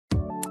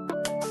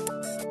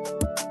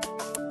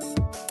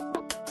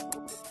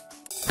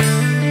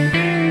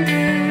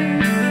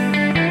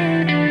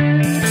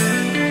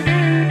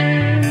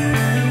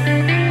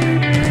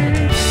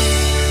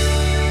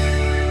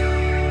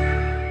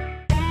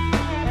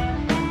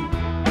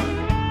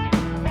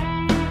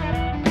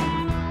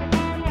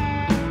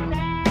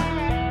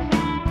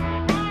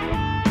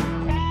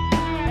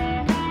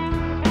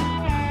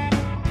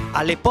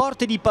alle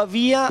porte di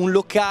Pavia un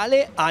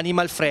locale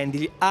animal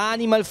friendly,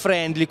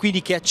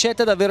 quindi che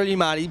accetta davvero gli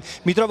animali.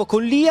 Mi trovo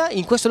con Lia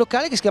in questo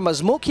locale che si chiama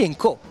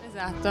Smokey&Co.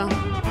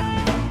 Esatto.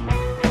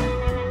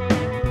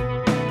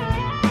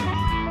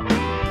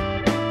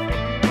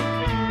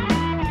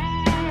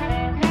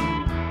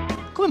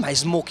 Come mai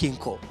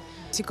Smokey&Co?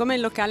 Siccome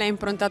il locale è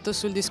improntato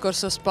sul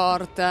discorso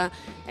sport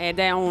ed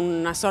è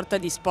una sorta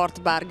di sport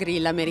bar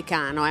grill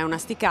americano, è una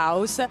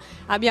steakhouse,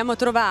 abbiamo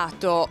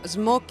trovato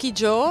Smokey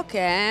Joe, che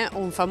è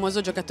un famoso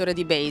giocatore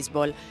di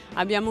baseball.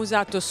 Abbiamo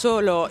usato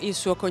solo il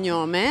suo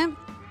cognome,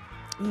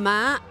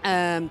 ma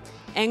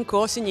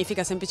 &Co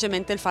significa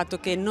semplicemente il fatto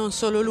che non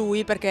solo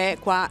lui, perché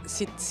qua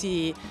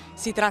si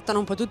trattano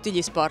un po' tutti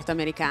gli sport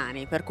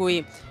americani, per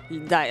cui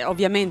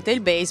ovviamente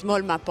il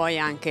baseball, ma poi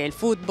anche il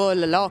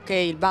football,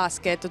 l'hockey, il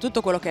basket,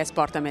 tutto quello che è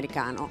sport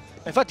americano.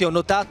 Infatti ho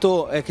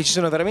notato che ci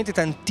sono veramente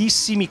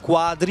tantissimi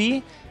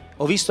quadri,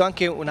 ho visto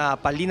anche una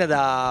pallina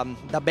da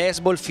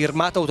baseball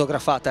firmata,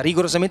 autografata,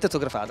 rigorosamente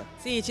autografata.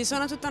 Sì, ci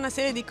sono tutta una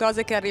serie di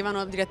cose che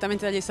arrivano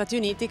direttamente dagli Stati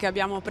Uniti che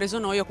abbiamo preso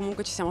noi o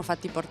comunque ci siamo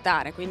fatti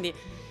portare, quindi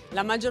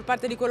la maggior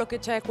parte di quello che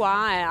c'è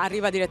qua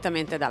arriva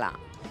direttamente da là.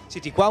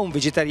 Senti, qua un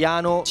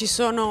vegetariano. Ci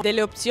sono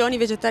delle opzioni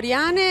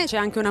vegetariane, c'è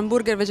anche un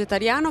hamburger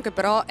vegetariano che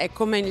però è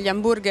come gli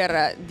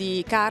hamburger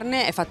di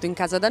carne, è fatto in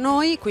casa da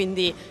noi,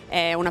 quindi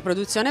è una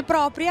produzione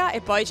propria,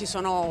 e poi ci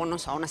sono, non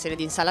so, una serie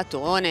di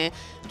insalatone,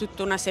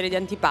 tutta una serie di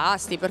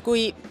antipasti, per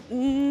cui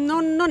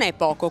non è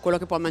poco quello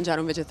che può mangiare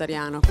un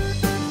vegetariano.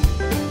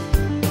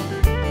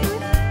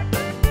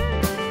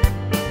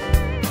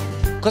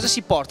 Cosa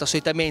si porta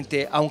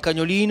solitamente a un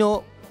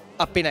cagnolino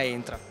appena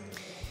entra?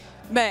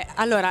 Beh,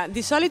 allora,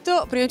 di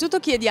solito prima di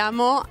tutto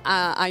chiediamo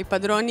ai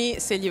padroni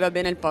se gli va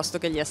bene il posto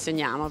che gli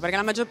assegniamo, perché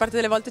la maggior parte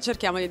delle volte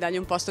cerchiamo di dargli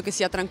un posto che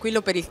sia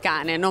tranquillo per il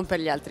cane, non per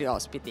gli altri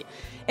ospiti.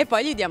 E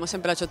poi gli diamo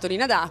sempre la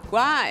ciotolina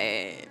d'acqua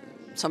e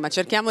insomma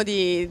cerchiamo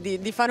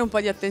di fare un po'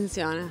 di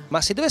attenzione.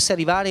 Ma se dovesse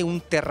arrivare un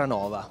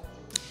Terranova?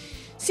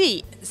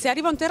 Sì, se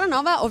arriva un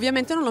Terranova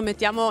ovviamente non lo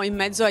mettiamo in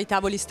mezzo ai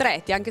tavoli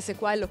stretti, anche se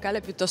qua il locale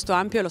è piuttosto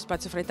ampio e lo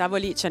spazio fra i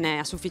tavoli ce n'è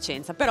a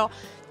sufficienza, però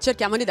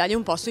cerchiamo di dargli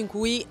un posto in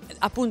cui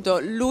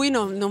appunto lui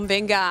non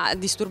venga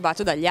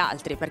disturbato dagli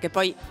altri, perché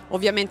poi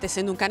ovviamente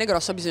essendo un cane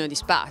grosso ha bisogno di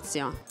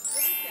spazio. Dove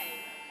sei?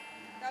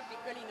 Da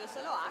piccolino,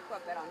 solo acqua,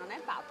 però non è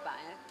pappa,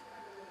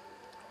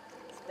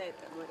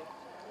 Aspetta, amore.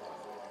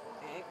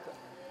 Ecco.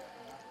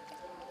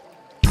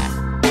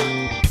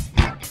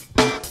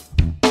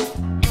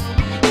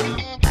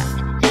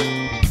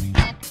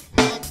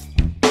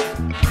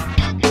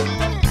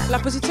 La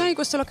posizione di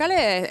questo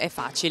locale è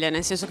facile,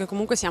 nel senso che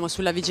comunque siamo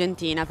sulla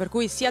Vigentina, per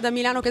cui sia da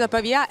Milano che da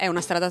Pavia è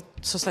una strada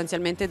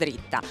sostanzialmente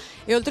dritta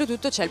e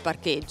oltretutto c'è il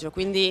parcheggio,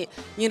 quindi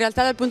in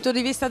realtà dal punto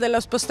di vista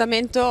dello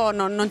spostamento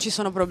non ci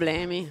sono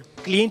problemi.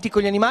 Clienti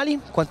con gli animali?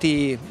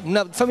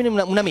 Fammi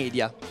una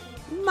media.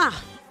 Ma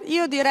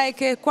io direi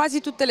che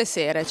quasi tutte le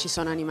sere ci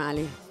sono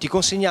animali. Ti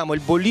consegniamo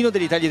il bollino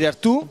dell'Italia di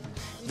ARTU.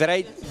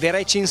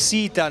 Verrai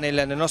censita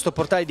nel nostro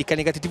portale di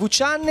Cani Gatti TV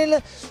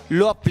Channel,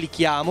 lo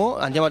applichiamo,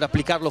 andiamo ad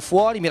applicarlo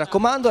fuori, mi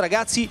raccomando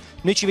ragazzi,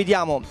 noi ci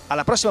vediamo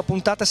alla prossima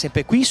puntata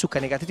sempre qui su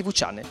Cani Gatti TV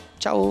Channel.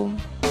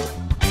 Ciao!